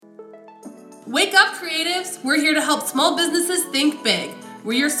Wake up, creatives! We're here to help small businesses think big.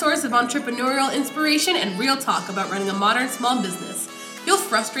 We're your source of entrepreneurial inspiration and real talk about running a modern small business. Feel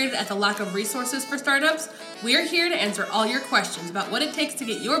frustrated at the lack of resources for startups? We're here to answer all your questions about what it takes to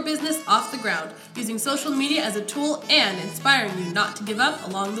get your business off the ground, using social media as a tool and inspiring you not to give up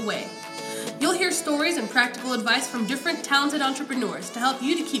along the way. You'll hear stories and practical advice from different talented entrepreneurs to help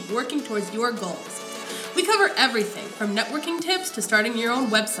you to keep working towards your goals. We cover everything from networking tips to starting your own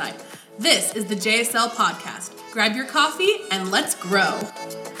website. This is the JSL Podcast. Grab your coffee and let's grow.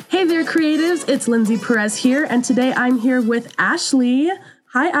 Hey there, creatives. It's Lindsay Perez here, and today I'm here with Ashley.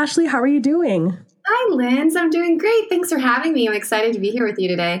 Hi, Ashley. How are you doing? Hi, Linz. I'm doing great. Thanks for having me. I'm excited to be here with you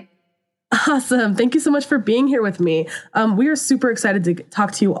today. Awesome. Thank you so much for being here with me. We are super excited to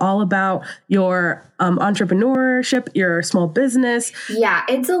talk to you all about your entrepreneurship, your small business. Yeah,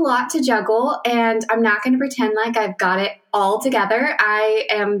 it's a lot to juggle, and I'm not going to pretend like I've got it all together. I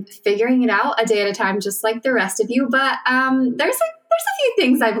am figuring it out a day at a time, just like the rest of you, but there's a few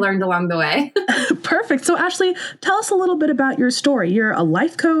things I've learned along the way. Perfect. So Ashley, tell us a little bit about your story. You're a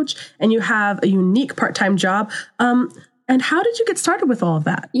life coach and you have a unique part-time job. And how did you get started with all of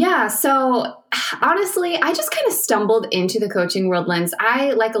that? Yeah, so honestly, I just kind of stumbled into the coaching world, Linz.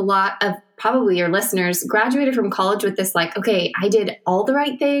 I, like a lot of probably your listeners, graduated from college with this okay, I did all the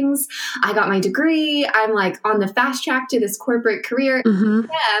right things. I got my degree. I'm on the fast track to this corporate career.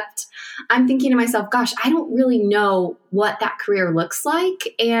 Except I'm thinking to myself, gosh, I don't really know what that career looks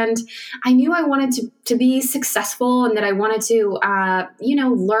like. And I knew I wanted to be successful and that I wanted to,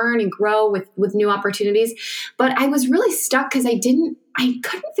 learn and grow with new opportunities. But I was really stuck because I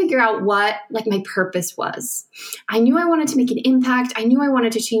couldn't figure out what my purpose was. I knew I wanted to make an impact. I knew I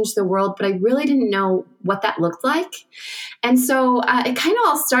wanted to change the world, but I really didn't know what that looked like. And so it kind of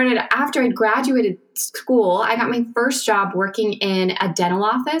all started after I graduated school. I got my first job working in a dental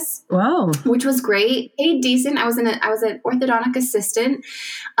office. Wow. Which was great. Paid decent. I was an orthodontic assistant.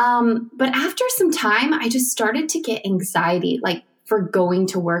 But after some time, I just started to get anxiety, for going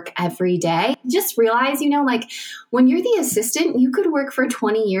to work every day. Just realize, when you're the assistant, you could work for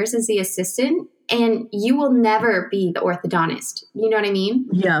 20 years as the assistant and you will never be the orthodontist. You know what I mean?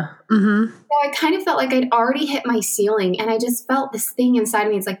 Yeah. Mm-hmm. So I kind of felt like I'd already hit my ceiling and I just felt this thing inside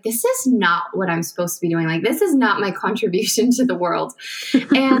of me. It's this is not what I'm supposed to be doing. This is not my contribution to the world.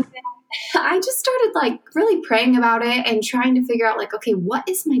 And I just started really praying about it and trying to figure out okay, what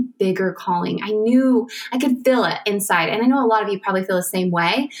is my bigger calling? I knew I could feel it inside. And I know a lot of you probably feel the same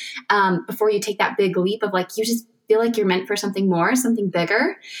way before you take that big leap of you just feel like you're meant for something more, something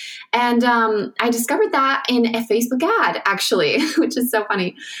bigger. And I discovered that in a Facebook ad, actually, which is so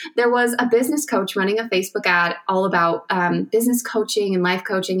funny. There was a business coach running a Facebook ad all about business coaching and life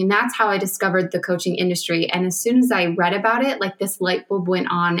coaching. And that's how I discovered the coaching industry. And as soon as I read about it, this light bulb went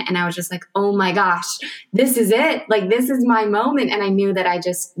on and I was just oh my gosh, this is it. This is my moment. And I knew that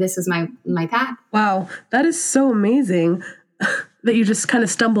this is my path. Wow. That is so amazing. That you just kind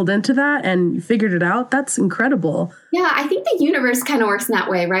of stumbled into that and you figured it out. That's incredible. Yeah, I think the universe kind of works in that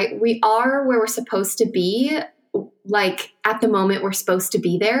way, right? We are where we're supposed to be, at the moment we're supposed to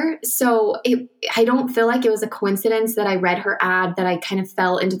be there. So I don't feel like it was a coincidence that I read her ad, that I kind of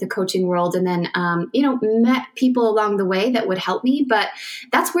fell into the coaching world and then, met people along the way that would help me. But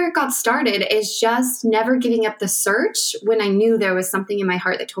that's where it got started, is just never giving up the search when I knew there was something in my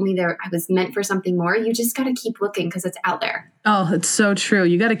heart that told me I was meant for something more. You just got to keep looking because it's out there. Oh, it's so true.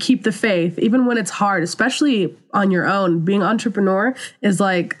 You got to keep the faith, even when it's hard, especially on your own. Being an entrepreneur is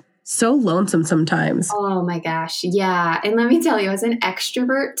so lonesome sometimes. Oh my gosh. Yeah. And let me tell you, as an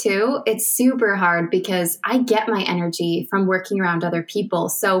extrovert too, it's super hard because I get my energy from working around other people.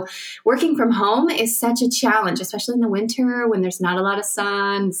 So working from home is such a challenge, especially in the winter when there's not a lot of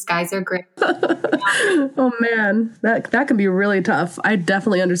sun, skies are gray. Oh man, that can be really tough. I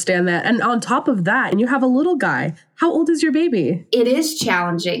definitely understand that. And on top of that, and you have a little guy. How old is your baby? It is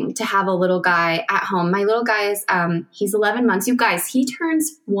challenging to have a little guy at home. My little guy is, he's 11 months. You guys, he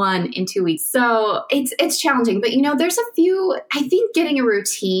turns 1 in 2 weeks. So it's challenging. But, there's a few, I think getting a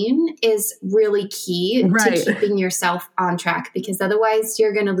routine is really key to keeping yourself on track, because otherwise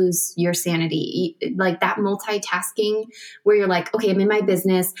you're going to lose your sanity. That multitasking where you're okay, I'm in my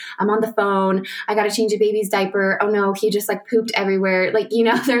business. I'm on the phone. I got to change a baby's diaper. Oh no, he just pooped everywhere.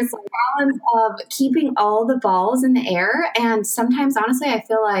 There's a balance of keeping all the balls in the air. And sometimes, honestly, I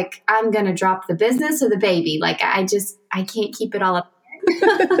feel like I'm going to drop the business or the baby. I can't keep it all up.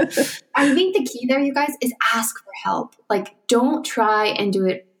 I think the key there, you guys, is ask for help. Don't try and do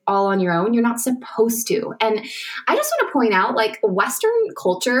it all on your own. You're not supposed to. And I just want to point out, Western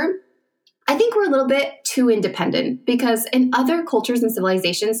culture I think we're a little bit too independent because in other cultures and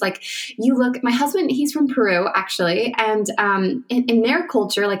civilizations, like you look, my husband, he's from Peru actually. And in their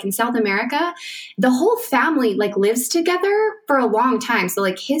culture, like in South America, the whole family like lives together for a long time. So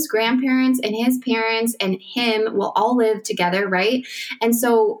like his grandparents and his parents and him will all live together, right? And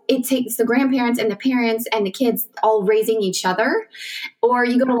so it takes the grandparents and the parents and the kids all raising each other. Or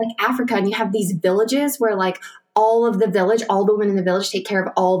you go to like Africa and you have these villages where like all of the village, all the women in the village take care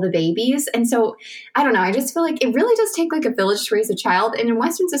of all the babies. And so I don't know, I just feel like it really does take like a village to raise a child. And in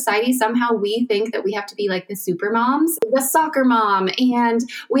Western society, somehow we think that we have to be like the super moms, the soccer mom, and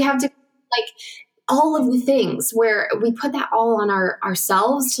we have to like all of the things where we put that all on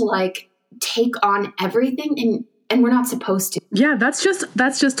ourselves to like take on everything, and we're not supposed to. Yeah, that's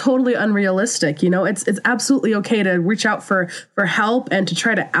just totally unrealistic. You know, it's absolutely okay to reach out for help and to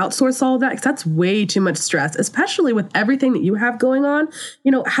try to outsource all of that, because that's way too much stress, especially with everything that you have going on.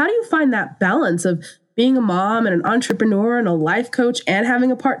 You know, how do you find that balance of being a mom and an entrepreneur and a life coach and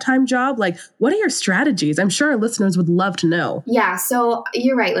having a part-time job? Like, what are your strategies? I'm sure our listeners would love to know. Yeah, so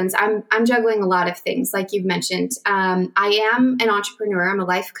you're right, Linz. I'm juggling a lot of things, like you've mentioned. I am an entrepreneur. I'm a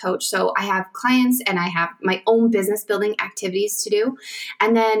life coach. So I have clients and I have my own business building activities to do.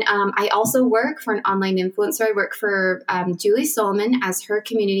 And then I also work for an online influencer. I work for Julie Solomon as her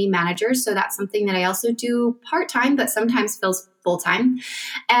community manager. So that's something that I also do part-time, but sometimes feels full-time.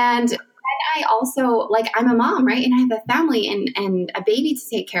 And I also, like, I'm a mom, right? And I have a family and a baby to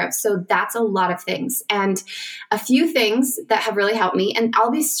take care of. So that's a lot of things. And a few things that have really helped me, and I'll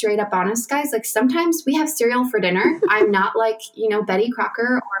be straight up honest, guys, like sometimes we have cereal for dinner. I'm not like, Betty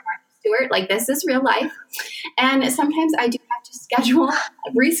Crocker or Martha Stewart. Like, this is real life. And sometimes I do have to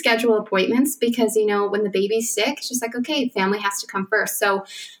reschedule appointments because, when the baby's sick, it's just like, okay, family has to come first. So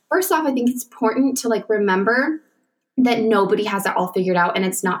first off, I think it's important to like remember that nobody has it all figured out and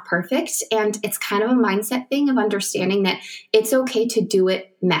it's not perfect. And it's kind of a mindset thing of understanding that it's okay to do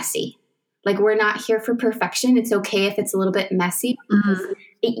it messy. Like, we're not here for perfection. It's okay if it's a little bit messy.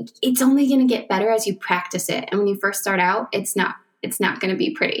 Mm-hmm. It's only going to get better as you practice it. And when you first start out, it's not going to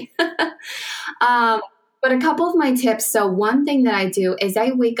be pretty. But a couple of my tips. So one thing that I do is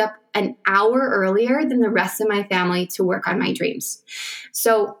I wake up an hour earlier than the rest of my family to work on my dreams.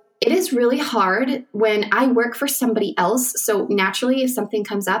 So it is really hard when I work for somebody else. So naturally, if something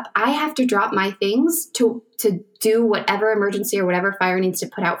comes up, I have to drop my things to do whatever emergency or whatever fire needs to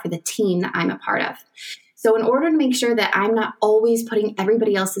put out for the team that I'm a part of. So in order to make sure that I'm not always putting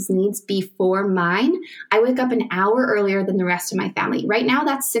everybody else's needs before mine, I wake up an hour earlier than the rest of my family. Right now,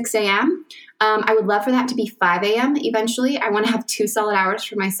 that's 6 a.m. I would love for that to be 5 a.m. eventually. I want to have 2 solid hours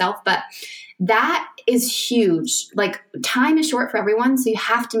for myself, but that is huge. Like, time is short for everyone, so you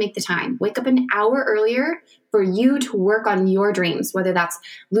have to make the time. Wake up an hour earlier for you to work on your dreams, whether that's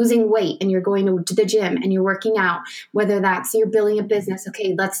losing weight and you're going to the gym and you're working out, whether that's you're building a business.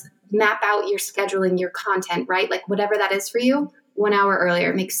 Okay, let's map out your scheduling, your content, right? Like, whatever that is for you, 1 hour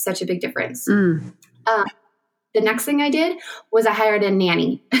earlier makes such a big difference. The next thing I did was I hired a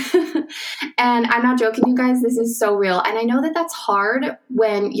nanny. And I'm not joking, you guys, this is so real. And I know that that's hard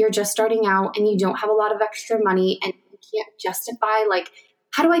when you're just starting out and you don't have a lot of extra money and you can't justify, like,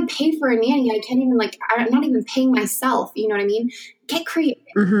 how do I pay for a nanny? I can't even, like, I'm not even paying myself. You know what I mean? Get creative.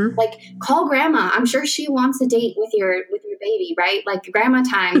 Mm-hmm. Like, call grandma. I'm sure she wants a date with your baby, right? Like, grandma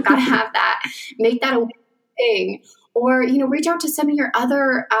time, gotta have that. Make that a thing. Or, reach out to some of your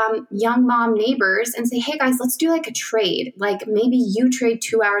other young mom neighbors and say, hey, guys, let's do like a trade. Like, maybe you trade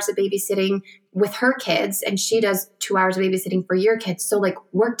 2 hours of babysitting with her kids and she does 2 hours of babysitting for your kids. So, like,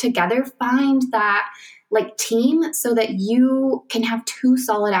 work together, find that like team so that you can have 2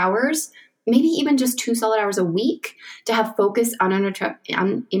 solid hours, maybe even just 2 solid hours a week to have focus on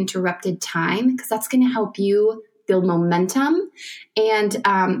uninterrupted time, because that's going to help you build momentum and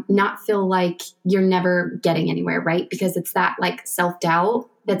not feel like you're never getting anywhere, right? Because it's that like self-doubt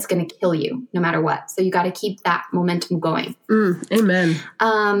that's going to kill you no matter what. So you got to keep that momentum going. Amen.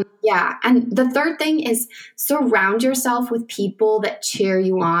 Yeah. And the third thing is surround yourself with people that cheer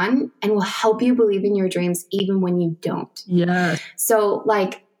you on and will help you believe in your dreams even when you don't. Yeah. So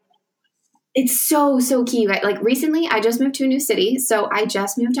like, it's so key, right? Like, recently I just moved to a new city. So I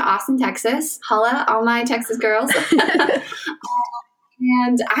just moved to Austin, Texas. Holla, all my Texas girls.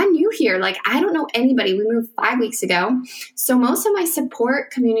 And I'm new here. Like, I don't know anybody. We moved 5 weeks ago. So most of my support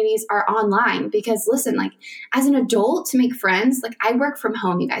communities are online because, listen, like, as an adult, to make friends, like, I work from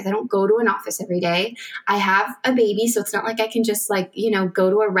home, you guys. I don't go to an office every day. I have a baby. So it's not like I can just like, go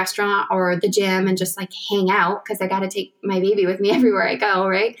to a restaurant or the gym and just like hang out, because I got to take my baby with me everywhere I go.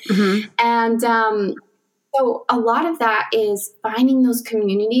 Right. Mm-hmm. And, So a lot of that is finding those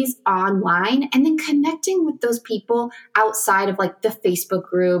communities online and then connecting with those people outside of like the Facebook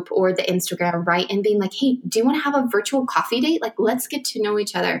group or the Instagram, right? And being like, hey, do you want to have a virtual coffee date? Like, let's get to know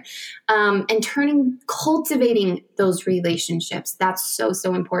each other. And cultivating those relationships. That's so,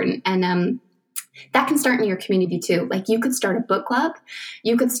 so important. And that can start in your community too. Like you could start a book club.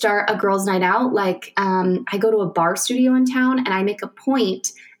 You could start a girls' night out. Like I go to a bar studio in town and I make a point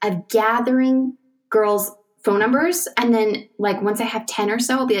of gathering girls' phone numbers. And then like once I have 10 or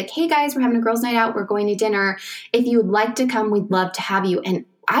so, I'll be like, hey guys, we're having a girls' night out. We're going to dinner. If you would like to come, we'd love to have you. And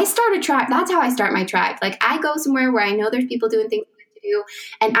I start a tribe. That's how I start my tribe. Like I go somewhere where I know there's people doing things I like to do.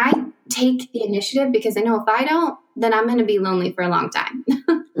 And I take the initiative because I know if I don't, then I'm going to be lonely for a long time.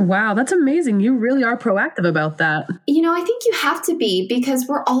 Wow, that's amazing. You really are proactive about that. I think you have to be because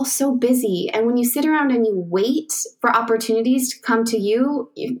we're all so busy. And when you sit around and you wait for opportunities to come to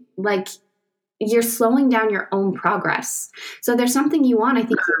you, you're slowing down your own progress. So there's something you want. I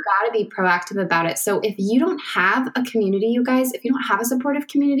think you've got to be proactive about it. So if you don't have a community, you guys, if you don't have a supportive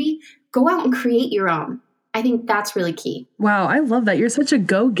community, go out and create your own. I think that's really key. Wow, I love that. You're such a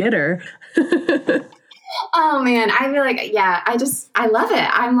go-getter. Oh man, I feel like, yeah, I love it.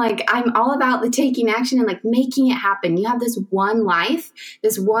 I'm all about the taking action and like making it happen. You have this one life,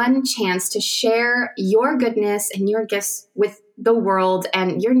 this one chance to share your goodness and your gifts with the world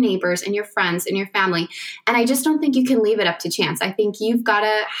and your neighbors and your friends and your family. And I just don't think you can leave it up to chance. I think you've got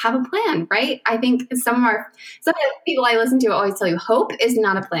to have a plan, right? I think some of the people I listen to always tell you hope is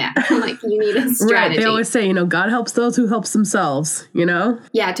not a plan. Like you need a strategy. Right. They always say, God helps those who helps themselves,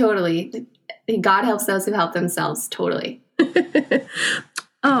 Yeah, totally. God helps those who help themselves. Totally.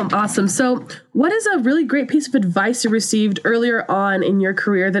 Awesome. So what is a really great piece of advice you received earlier on in your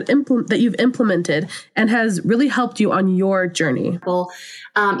career that you've implemented and has really helped you on your journey?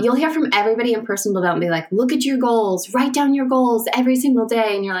 You'll hear from everybody in personal development, be like, look at your goals, write down your goals every single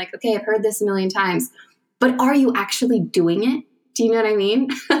day. And you're like, okay, I've heard this a million times, but are you actually doing it? Do you know what I mean?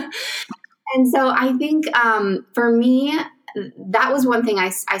 And so I think for me, that was one thing I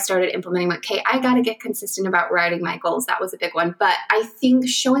started implementing. Like, okay, I got to get consistent about writing my goals. That was a big one. But I think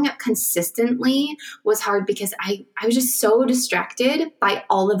showing up consistently was hard because I was just so distracted by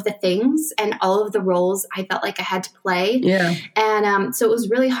all of the things and all of the roles I felt like I had to play. Yeah. And so it was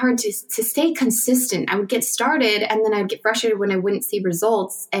really hard to stay consistent. I would get started and then I'd get frustrated when I wouldn't see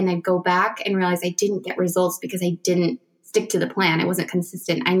results. And I'd go back and realize I didn't get results because I didn't stick to the plan. It wasn't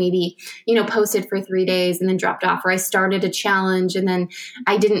consistent. I maybe, posted for 3 days and then dropped off, or I started a challenge and then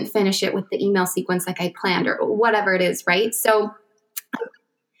I didn't finish it with the email sequence like I planned, or whatever it is, right? So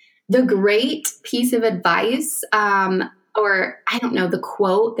the great piece of advice, or I don't know, the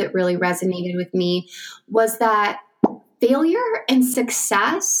quote that really resonated with me was that failure and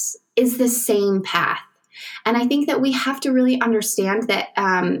success is the same path. And I think that we have to really understand that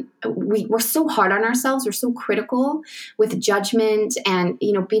we're so hard on ourselves. We're so critical with judgment and,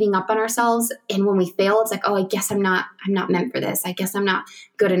 beating up on ourselves. And when we fail, it's like, oh, I guess I'm not meant for this. I guess I'm not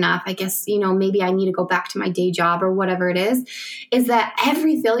good enough. I guess, maybe I need to go back to my day job or whatever it is that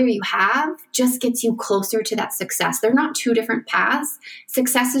every failure you have just gets you closer to that success. They're not two different paths.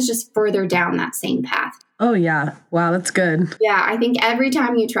 Success is just further down that same path. Oh, yeah. Wow, that's good. Yeah, I think every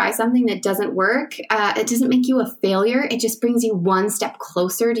time you try something that doesn't work, it doesn't make you a failure. It just brings you one step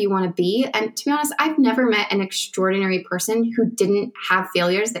closer to you want to be. And to be honest, I've never met an extraordinary person who didn't have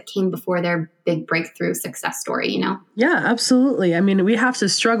failures that came before their big breakthrough success story, Yeah, absolutely. I mean, we have to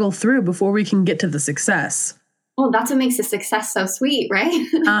struggle through before we can get to the success. Well, that's what makes a success so sweet, right?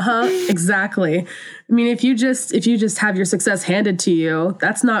 Exactly. I mean, if you just have your success handed to you,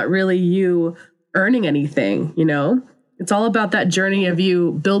 that's not really you earning anything, It's all about that journey of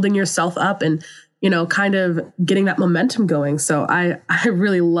you building yourself up and, kind of getting that momentum going. So I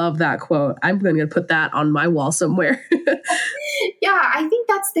really love that quote. I'm going to put that on my wall somewhere. Yeah, I think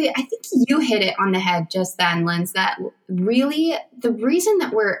you hit it on the head just then, Linz, that really the reason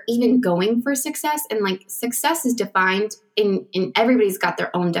that we're even going for success, and like success is defined in everybody's got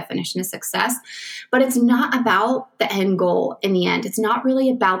their own definition of success, but it's not about the end goal in the end. It's not really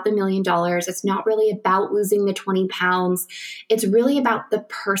about the $1 million. It's not really about losing the 20 pounds. It's really about the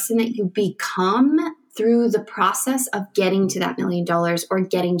person that you become through the process of getting to that $1 million or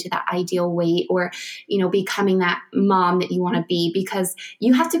getting to that ideal weight or, becoming that mom that you want to be, because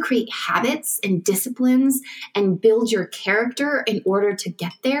you have to create habits and disciplines and build your character in order to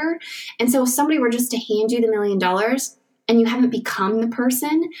get there. And so if somebody were just to hand you the $1 million and you haven't become the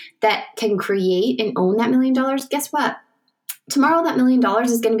person that can create and own that $1 million, guess what? Tomorrow that $1 million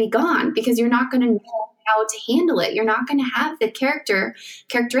is going to be gone because you're not going to know how to handle it. You're not going to have the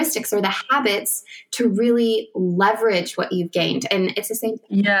characteristics or the habits to really leverage what you've gained. And it's the same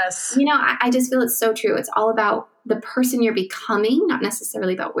thing. Yes. I just feel it's so true. It's all about the person you're becoming, not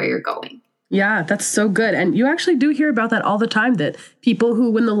necessarily about where you're going. Yeah, that's so good. And you actually do hear about that all the time, that people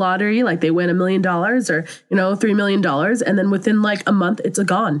who win the lottery, like they win $1 million or, $3 million. And then within like a month, it's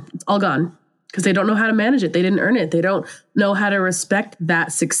all gone because they don't know how to manage it. They didn't earn it. They don't know how to respect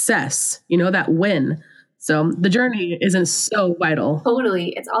that success, that win. So the journey isn't so vital.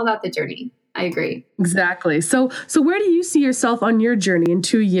 Totally. It's all about the journey. I agree. Exactly. So where do you see yourself on your journey in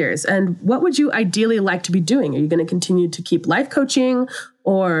 2 years? And what would you ideally like to be doing? Are you going to continue to keep life coaching,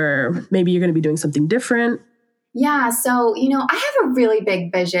 or maybe you're going to be doing something different? Yeah. So, I have a really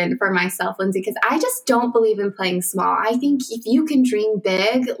big vision for myself, Lindsay, because I just don't believe in playing small. I think if you can dream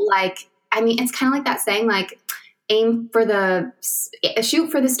big, it's kind of like that saying, like, shoot for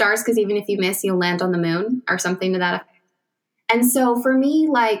the stars, because even if you miss, you'll land on the moon, or something to that effect. And so for me,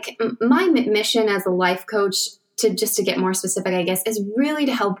 like, my mission as a life coach, to get more specific, I guess, is really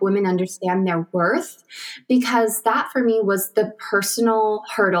to help women understand their worth, because that for me was the personal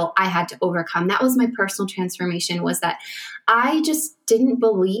hurdle I had to overcome. That was my personal transformation, was that I just didn't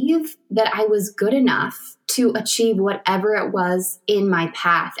believe that I was good enough to achieve whatever it was in my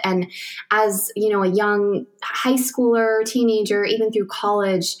path. And as, a young high schooler, teenager, even through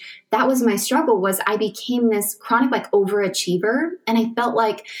college, that was my struggle. Was I became this chronic, like, overachiever. And I felt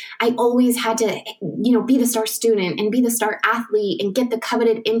like I always had to, be the star student and be the star athlete and get the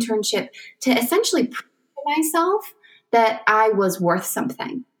coveted internship to essentially prove to myself that I was worth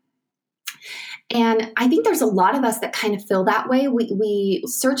something. And I think there's a lot of us that kind of feel that way. We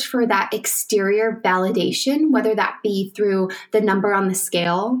search for that exterior validation, whether that be through the number on the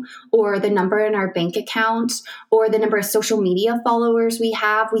scale, or the number in our bank account, or the number of social media followers we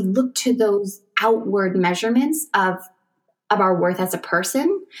have. We look to those outward measurements of our worth as a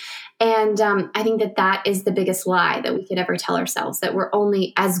person. And I think that is the biggest lie that we could ever tell ourselves, that we're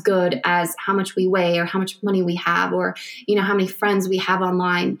only as good as how much we weigh, or how much money we have, or, how many friends we have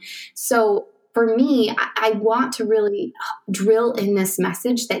online. So for me, I want to really drill in this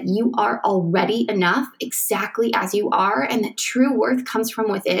message that you are already enough exactly as you are, and that true worth comes from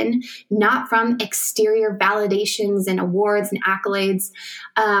within, not from exterior validations and awards and accolades.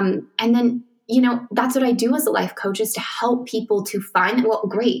 And then, that's what I do as a life coach, is to help people to find, well,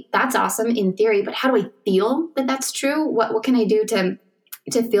 great, that's awesome in theory, but how do I feel that that's true? What can I do to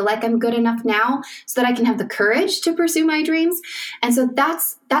feel like I'm good enough now, so that I can have the courage to pursue my dreams? And so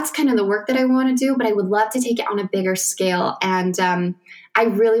that's kind of the work that I want to do, but I would love to take it on a bigger scale. And I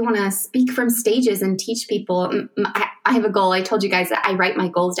really want to speak from stages and teach people. I have a goal. I told you guys that I write my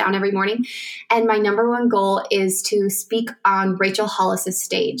goals down every morning. And my number one goal is to speak on Rachel Hollis's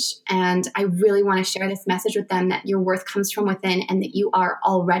stage. And I really want to share this message with them, that your worth comes from within, and that you are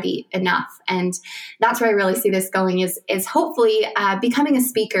already enough. And that's where I really see this going, is hopefully becoming a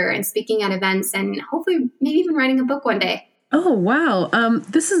speaker and speaking at events, and hopefully maybe even writing a book one day. Oh, wow.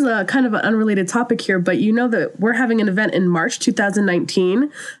 This is a kind of an unrelated topic here, but that we're having an event in March 2019,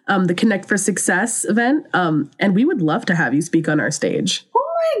 the Connect for Success event, and we would love to have you speak on our stage.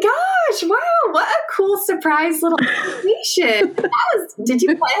 Oh my gosh. Wow. What a cool surprise little invitation. Did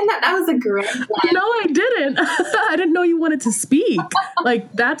you plan that? That was a great plan. No, I didn't. I didn't know you wanted to speak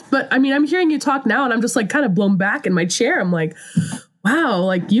but I mean, I'm hearing you talk now, and I'm just like kind of blown back in my chair. I'm like, wow,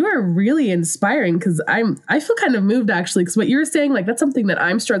 like, you are really inspiring, because I feel kind of moved, actually, because what you were saying, like, that's something that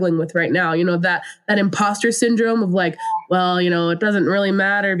I'm struggling with right now, that imposter syndrome of like, well, it doesn't really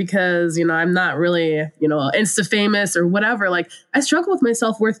matter because, I'm not really, Insta famous or whatever. Like, I struggle with my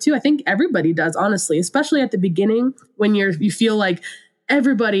self-worth too. I think everybody does, honestly, especially at the beginning, when you feel like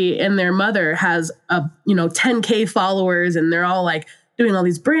everybody and their mother has 10K followers, and they're all like doing all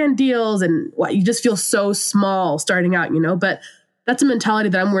these brand deals, and you just feel so small starting out, but that's a mentality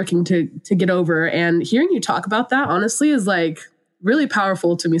that I'm working to get over. And hearing you talk about that, honestly, is like really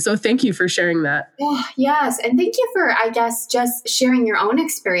powerful to me. So thank you for sharing that. Oh, yes. And thank you for, I guess, just sharing your own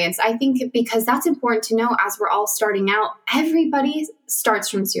experience. I think because that's important to know as we're all starting out. Everybody starts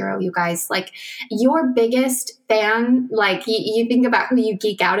from zero, you guys. Like, your biggest fan, like, you think about who you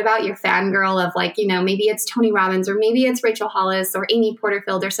geek out about, your fangirl of, like, maybe it's Tony Robbins, or maybe it's Rachel Hollis, or Amy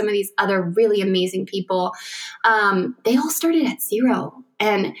Porterfield, or some of these other really amazing people. They all started at zero.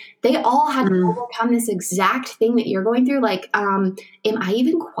 And they all had to overcome this exact thing that you're going through. Like, am I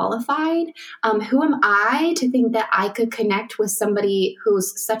even qualified? Who am I to think that I could connect with somebody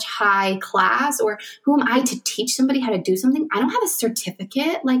who's such high class? Or who am I to teach somebody how to do something? I don't have a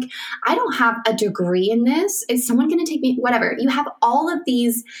certificate. Like, I don't have a degree in this. Is someone going to take me? Whatever. You have all of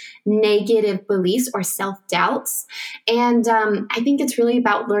these negative beliefs or self-doubts. And I think it's really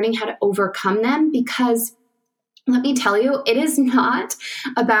about learning how to overcome them, because let me tell you, it is not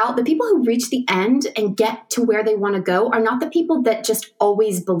about the people who reach the end and get to where they want to go are not the people that just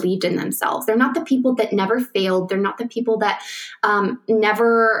always believed in themselves. They're not the people that never failed. They're not the people that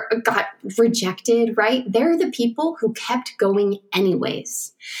never got rejected, right? They're the people who kept going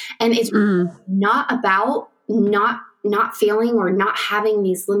anyways. And it's not about not failing or not having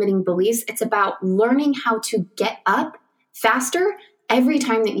these limiting beliefs. It's about learning how to get up faster every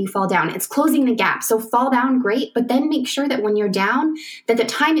time that you fall down. It's closing the gap. So fall down, great, but then make sure that when you're down, that the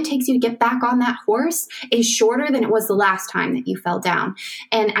time it takes you to get back on that horse is shorter than it was the last time that you fell down.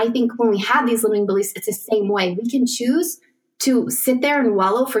 And I think when we have these limiting beliefs, it's the same way. We can choose to sit there and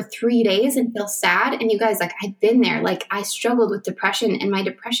wallow for 3 days and feel sad. And you guys, like, I've been there. Like, I struggled with depression, and my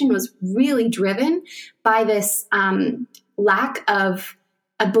depression was really driven by this lack of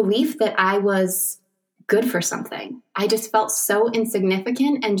a belief that I was good for something. I just felt so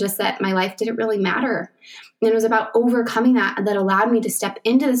insignificant, and just that my life didn't really matter. And it was about overcoming that allowed me to step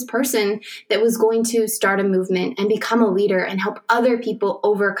into this person that was going to start a movement and become a leader and help other people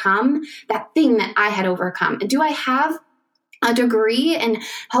overcome that thing that I had overcome. And do I have a degree in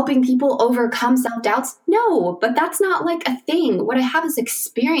helping people overcome self-doubts? No, but that's not like a thing. What I have is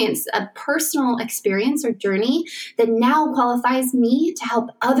experience, a personal experience or journey that now qualifies me to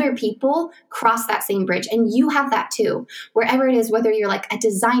help other people cross that same bridge. And you have that too. Wherever it is, whether you're like a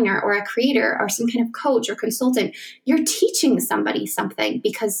designer or a creator or some kind of coach or consultant, you're teaching somebody something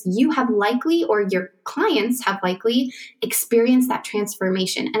because you have likely, or your clients have likely, experienced that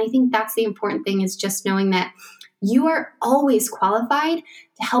transformation. And I think that's the important thing, is just knowing that you are always qualified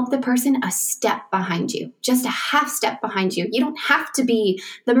to help the person a step behind you, just a half step behind you. You don't have to be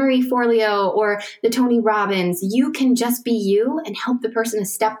the Marie Forleo or the Tony Robbins. You can just be you and help the person a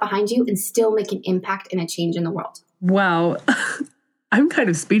step behind you and still make an impact and a change in the world. Wow. I'm kind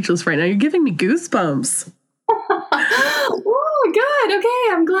of speechless right now. You're giving me goosebumps. Oh, good.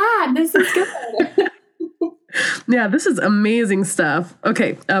 Okay, I'm glad. This is good. Yeah, this is amazing stuff.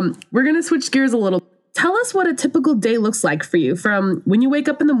 Okay, we're going to switch gears a little. Tell us what a typical day looks like for you, from when you wake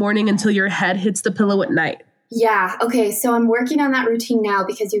up in the morning until your head hits the pillow at night. Yeah. Okay. So I'm working on that routine now,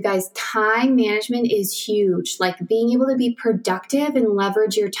 because you guys, time management is huge. Like, being able to be productive and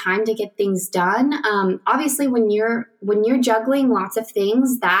leverage your time to get things done. Obviously, when you're juggling lots of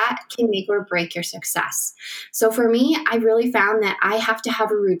things, that can make or break your success. So for me, I really found that I have to have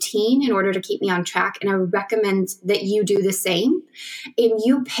a routine in order to keep me on track. And I would recommend that you do the same. And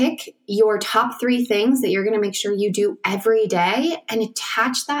you pick your top 3 things that you're going to make sure you do every day, and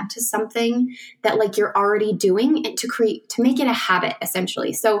attach that to something that, like, you're already doing, and to make it a habit,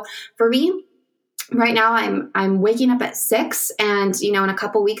 essentially. So for me, right now I'm waking up at 6, and in a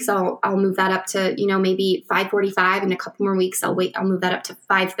couple weeks I'll move that up to maybe 5:45. In a couple more weeks I'll move that up to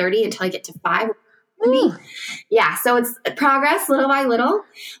 5:30 until I get to 5. Yeah, so it's progress, little by little.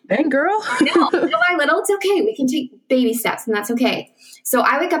 Dang, girl. I know, little by little. It's okay. We can take baby steps, and that's okay. So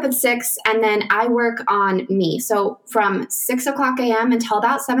I wake up at 6, and then I work on me. So from 6 o'clock a.m. until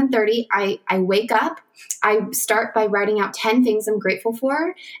about 7:30, I wake up. I start by writing out 10 things I'm grateful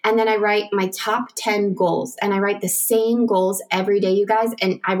for. And then I write my top 10 goals. And I write the same goals every day, you guys.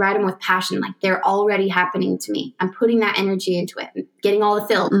 And I write them with passion. Like, they're already happening to me. I'm putting that energy into it, getting all the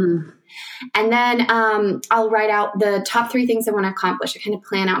fill. And then I'll write out the top 3 things I want to accomplish. I kind of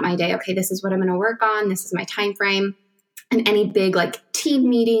plan out my day. Okay, this is what I'm going to work on. This is my time frame. And any big, like, team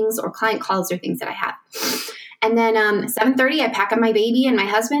meetings or client calls or things that I have. And then 7:30, I pack up my baby and my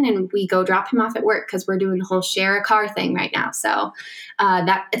husband, and we go drop him off at work, because we're doing the whole share a car thing right now. So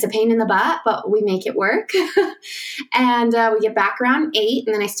that it's a pain in the butt, but we make it work. And we get back around 8,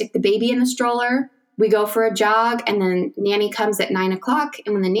 and then I stick the baby in the stroller. We go for a jog, and then nanny comes at 9 o'clock.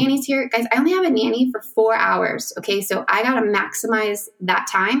 And when the nanny's here, guys, I only have a nanny for 4 hours. Okay. So I got to maximize that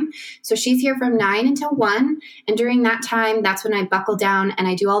time. So she's here from 9 until 1. And during that time, that's when I buckle down and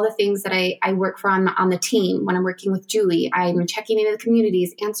I do all the things that I work for on the team. When I'm working with Julie, I'm checking into the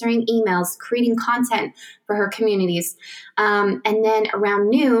communities, answering emails, creating content for her communities. And then around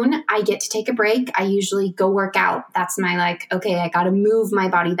noon, I get to take a break. I usually go work out. That's my okay, I got to move my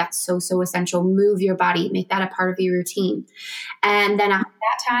body. That's so, so essential. Move your body. Make that a part of your routine. And then after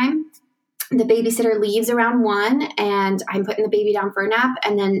that time, the babysitter leaves around 1 and I'm putting the baby down for a nap.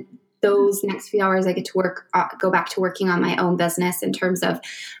 And then those next few hours I get to go back to working on my own business in terms of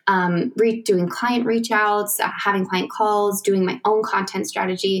doing client reach outs, having client calls, doing my own content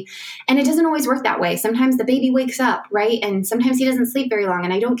strategy. And it doesn't always work that way. Sometimes the baby wakes up, right? And sometimes he doesn't sleep very long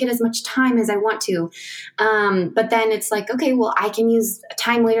and I don't get as much time as I want to. But then it's like, okay, well, I can use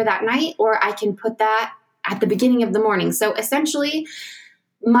time later that night, or I can put that at the beginning of the morning. So essentially,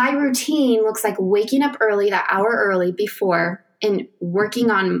 my routine looks like waking up early, that hour early before, and working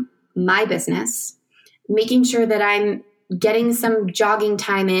on my business, making sure that I'm getting some jogging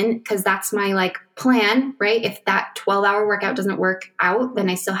time in, because that's my like plan, right? If that 12-hour workout doesn't work out, then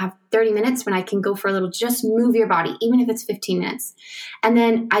I still have 30 minutes when I can go for a little, just move your body, even if it's 15 minutes. And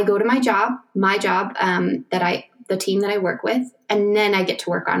then I go to my job, the team that I work with, and then I get to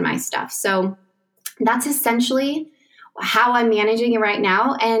work on my stuff. So that's essentially how I'm managing it right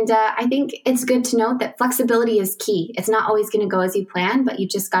now. And I think it's good to note that flexibility is key. It's not always going to go as you plan, but you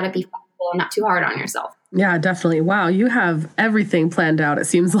just got to be flexible and not too hard on yourself. Yeah, definitely. Wow, you have everything planned out, it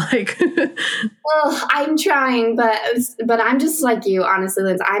seems like. Well, I'm trying, but I'm just like you, honestly,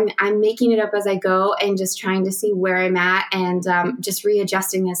 Liz. I'm making it up as I go and just trying to see where I'm at and just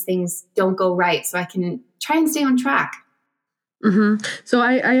readjusting as things don't go right so I can try and stay on track. Mm-hmm. So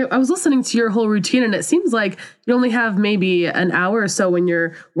I was listening to your whole routine, and it seems like you only have maybe an hour or so when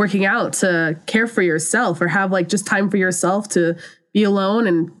you're working out to care for yourself, or have like just time for yourself to be alone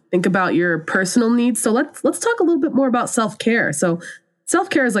and think about your personal needs. So let's talk a little bit more about self-care. So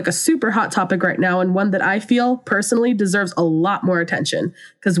self-care is like a super hot topic right now, and one that I feel personally deserves a lot more attention,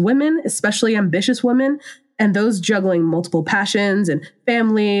 because women, especially ambitious women, and those juggling multiple passions and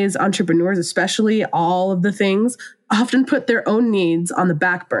families, entrepreneurs especially, all of the things, often put their own needs on the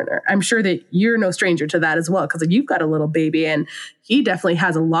back burner. I'm sure that you're no stranger to that as well, because you've got a little baby and he definitely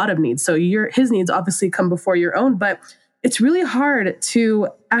has a lot of needs. So his needs obviously come before your own, but it's really hard to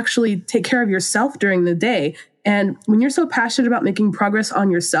actually take care of yourself during the day. And when you're so passionate about making progress on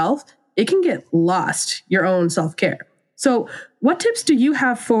yourself, it can get lost, your own self-care. So what tips do you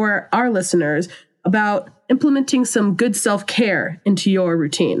have for our listeners about implementing some good self-care into your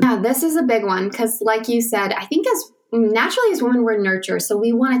routine? Yeah, this is a big one because, like you said, I think naturally as women, we're nurturers, so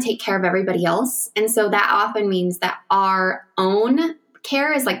we want to take care of everybody else. And so that often means that our own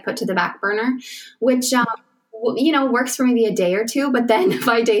care is like put to the back burner, which, works for maybe a day or two. But then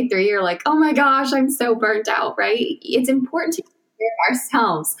by day 3, you're like, oh my gosh, I'm so burnt out, right? It's important to take care of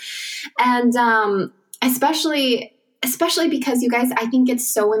ourselves. And especially because, you guys, I think it's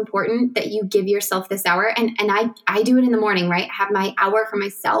so important that you give yourself this hour. And I do it in the morning, right? I have my hour for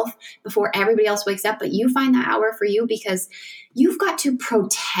myself before everybody else wakes up. But you find that hour for you because you've got to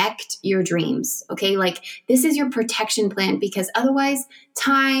protect your dreams, okay? Like, this is your protection plan, because otherwise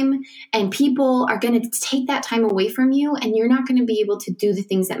time and people are going to take that time away from you, and you're not going to be able to do the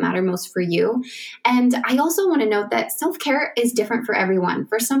things that matter most for you. And I also want to note that self-care is different for everyone.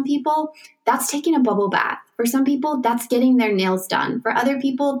 For some people, that's taking a bubble bath. For some people, that's getting their nails done. For other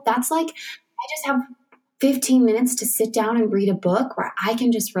people, that's like, I just have 15 minutes to sit down and read a book where I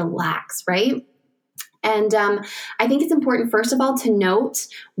can just relax, right? And I think it's important, first of all, to note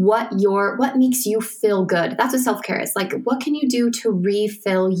what makes you feel good. That's what self-care is. Like, what can you do to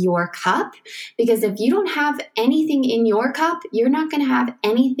refill your cup? Because if you don't have anything in your cup, you're not going to have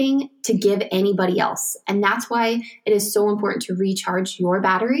anything to give anybody else. And that's why it is so important to recharge your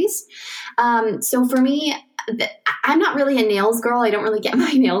batteries. So for me, I'm not really a nails girl. I don't really get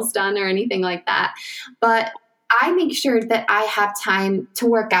my nails done or anything like that. But I make sure that I have time to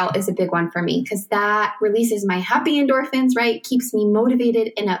work out is a big one for me, because that releases my happy endorphins, right? Keeps me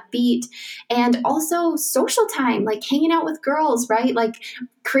motivated and upbeat. And also social time, like hanging out with girls, right? Like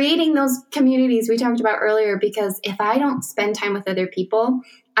creating those communities we talked about earlier, because if I don't spend time with other people,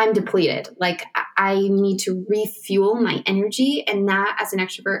 I'm depleted. Like, I need to refuel my energy. And that, as an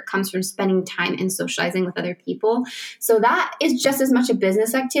extrovert, comes from spending time and socializing with other people. So that is just as much a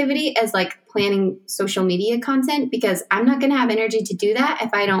business activity as like planning social media content, because I'm not going to have energy to do that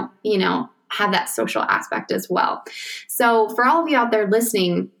if I don't, have that social aspect as well. So for all of you out there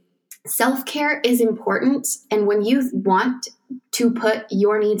listening, self-care is important. And when you want to put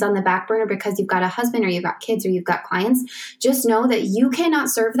your needs on the back burner because you've got a husband or you've got kids or you've got clients, just know that you cannot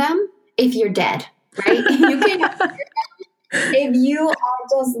serve them if you're dead, right? You cannot serve them if you are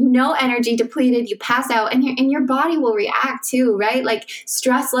just no energy, depleted, you pass out, and your body will react too, right? Like,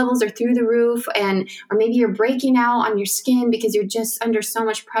 stress levels are through the roof, or maybe you're breaking out on your skin because you're just under so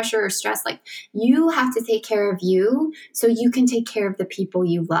much pressure or stress. Like, you have to take care of you so you can take care of the people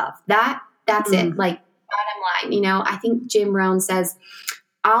you love. That's it. Like, bottom line, I think Jim Rohn says,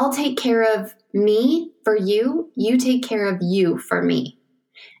 I'll take care of me for you. You take care of you for me.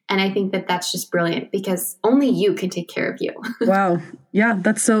 And I think that that's just brilliant because only you can take care of you. Wow. Yeah,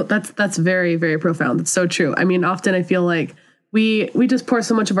 that's very, very profound. It's so true. I mean, often I feel like we just pour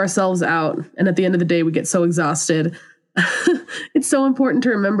so much of ourselves out, and at the end of the day, we get so exhausted. It's so important to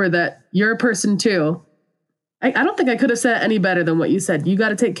remember that you're a person too. I don't think I could have said it any better than what you said. You got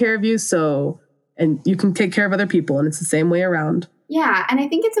to take care of you and you can take care of other people, and it's the same way around. Yeah. And I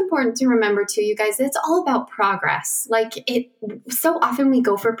think it's important to remember too, you guys, it's all about progress. Like so often we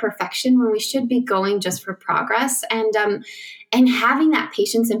go for perfection when we should be going just for progress and having that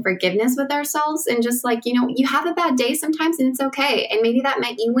patience and forgiveness with ourselves. And just like, you have a bad day sometimes and it's okay. And maybe that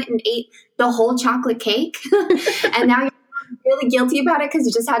meant you went and ate the whole chocolate cake and now you're really guilty about it because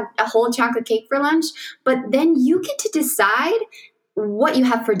you just had a whole chocolate cake for lunch. But then you get to decide what you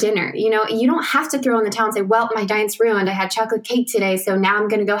have for dinner. You don't have to throw in the towel and say, well, my diet's ruined. I had chocolate cake today, so now I'm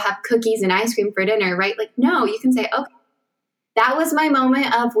going to go have cookies and ice cream for dinner, right? Like, no, you can say, okay, that was my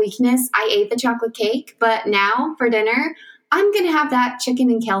moment of weakness. I ate the chocolate cake, but now for dinner, I'm going to have that chicken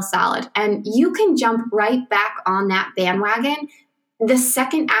and kale salad. And you can jump right back on that bandwagon the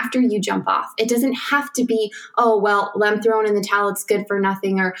second after you jump off. It doesn't have to be, oh, well, I'm throwing in the towel, it's good for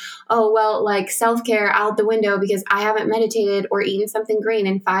nothing. Or, oh, well, like self-care out the window because I haven't meditated or eaten something green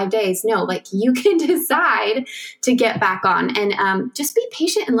in 5 days. No, like you can decide to get back on and just be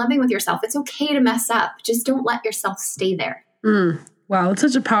patient and loving with yourself. It's okay to mess up. Just don't let yourself stay there. Wow, it's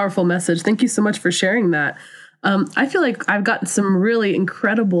such a powerful message. Thank you so much for sharing that. I feel like I've gotten some really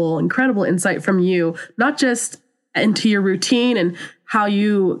incredible insight from you, not just into your routine and how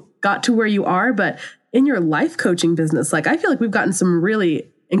you got to where you are, but in your life coaching business. Like, I feel like we've gotten some really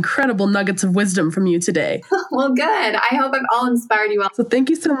incredible nuggets of wisdom from you today. Well, good. I hope I've all inspired you all. So thank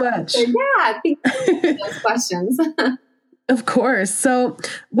you so much. Yeah, thank you for those questions. Of course. So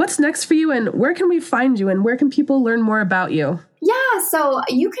what's next for you, and where can we find you, and where can people learn more about you? Yeah, so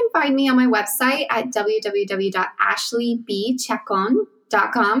you can find me on my website at www.ashleybchacon.com.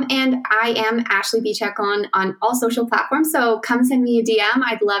 And I am Ashley B. Chacon on all social platforms. So come send me a DM.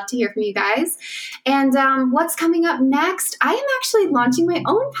 I'd love to hear from you guys. And what's coming up next? I am actually launching my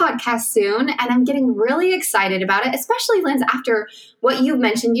own podcast soon, and I'm getting really excited about it, especially, Linz, after what you've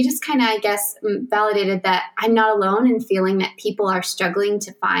mentioned. You just kind of, I guess, validated that I'm not alone in feeling that people are struggling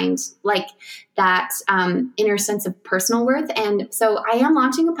to find like that inner sense of personal worth. And so I am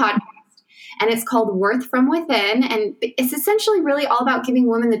launching a podcast. And it's called Worth from Within. And it's essentially really all about giving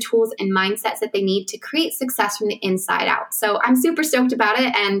women the tools and mindsets that they need to create success from the inside out. So I'm super stoked about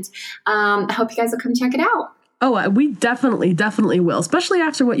it. And I hope you guys will come check it out. Oh, we definitely will. Especially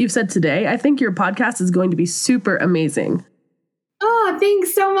after what you've said today. I think your podcast is going to be super amazing. Oh,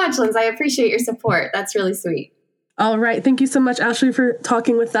 thanks so much, Linz. I appreciate your support. That's really sweet. All right. Thank you so much, Ashley, for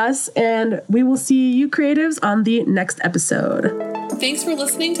talking with us. And we will see you creatives on the next episode. Thanks for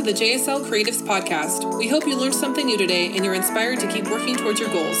listening to the JSL Creatives Podcast. We hope you learned something new today and you're inspired to keep working towards your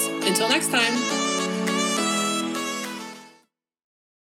goals. Until next time.